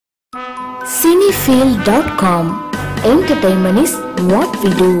Cinefield.com. Entertainment is what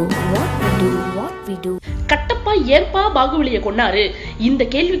we do. Kattappa ஏன்பா பாகுபலியை கொண்டாரு? இந்த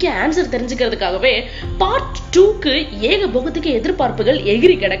கேள்விக்கு ஆன்சர் தெரிஞ்சுக்கிறதுக்காகவே பார்ட் 2க்கு ஏகபோகத்துக்கு எதிர்பார்ப்புகள்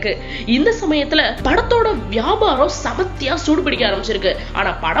எகிரி கிடக்கு. இந்த சமயத்துல படத்தோட வியாபாரம் சமத்தியா சூடுபிடிக்க ஆரம்பிச்சிருக்கு.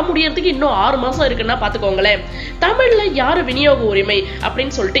 ஆனா படம் முடியறதுக்கு இன்னும் 6 மாசம் இருக்குன்னா பாத்துக்கோங்களேன். தமிழ்ல யாரு விநியோக உரிமை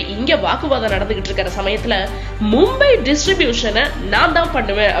அப்படின்னு சொல்லிட்டு இங்க வாக்குவாதம் நடந்துகிட்டு இருக்கிற சமயத்துல மும்பை டிஸ்ட்ரிபியூஷனை நான் தான்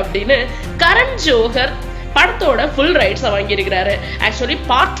பண்ணுவேன் அப்படின்னு கரண் ஜோஹர் படத்தோட ஃபுல் ரைட்ஸை வாங்கியிருக்கிறாரு. ஆக்சுவலி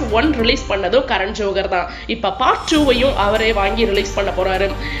பார்ட் 1 ரிலீஸ் பண்ணதும் கரண் ஜோஹர் தான். இப்ப பார்ட் 2வையும் அவரே வாங்கி ரிலீஸ் பண்ண போறாரு.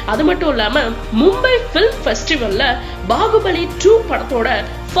 அது மட்டும் இல்லாம மும்பை ஃபில்ம் ஃபெஸ்டிவல்ல பாகுபலி 2 படத்தோட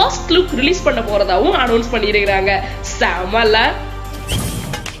ஃபர்ஸ்ட் லுக் ரிலீஸ் பண்ண போறதாவும் அனௌன்ஸ் பண்ணியிருக்கிறாங்க. செமல.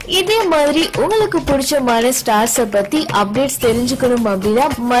 இதே மாதிரி உங்களுக்கு பிடிச்ச மாதிரி ஸ்டார்ஸை பத்தி அப்டேட்ஸ் தெரிஞ்சுக்கணும் அப்படின்னா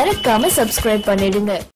மறக்காம சப்ஸ்கிரைப் பண்ணிடுங்க.